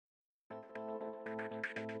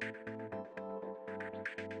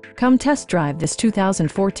Come test drive this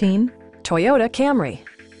 2014 Toyota Camry.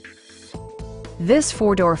 This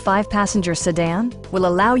four-door, five-passenger sedan will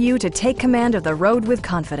allow you to take command of the road with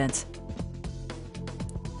confidence.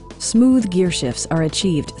 Smooth gear shifts are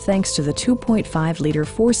achieved thanks to the 2.5-liter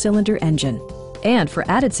four-cylinder engine. And for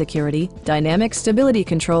added security, dynamic stability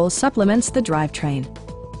control supplements the drivetrain.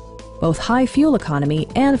 Both high fuel economy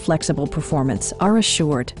and flexible performance are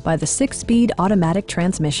assured by the 6-speed automatic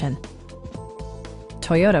transmission.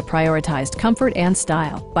 Toyota prioritized comfort and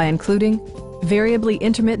style by including variably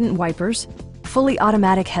intermittent wipers, fully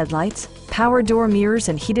automatic headlights, power door mirrors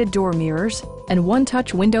and heated door mirrors, and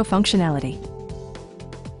one-touch window functionality.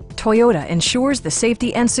 Toyota ensures the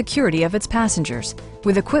safety and security of its passengers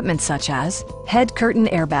with equipment such as head curtain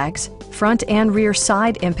airbags, front and rear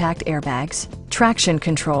side impact airbags, traction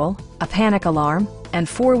control, a panic alarm, and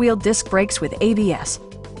four-wheel disc brakes with ABS.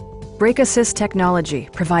 Brake Assist technology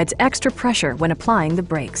provides extra pressure when applying the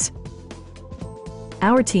brakes.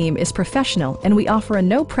 Our team is professional and we offer a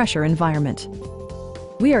no-pressure environment.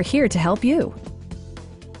 We are here to help you.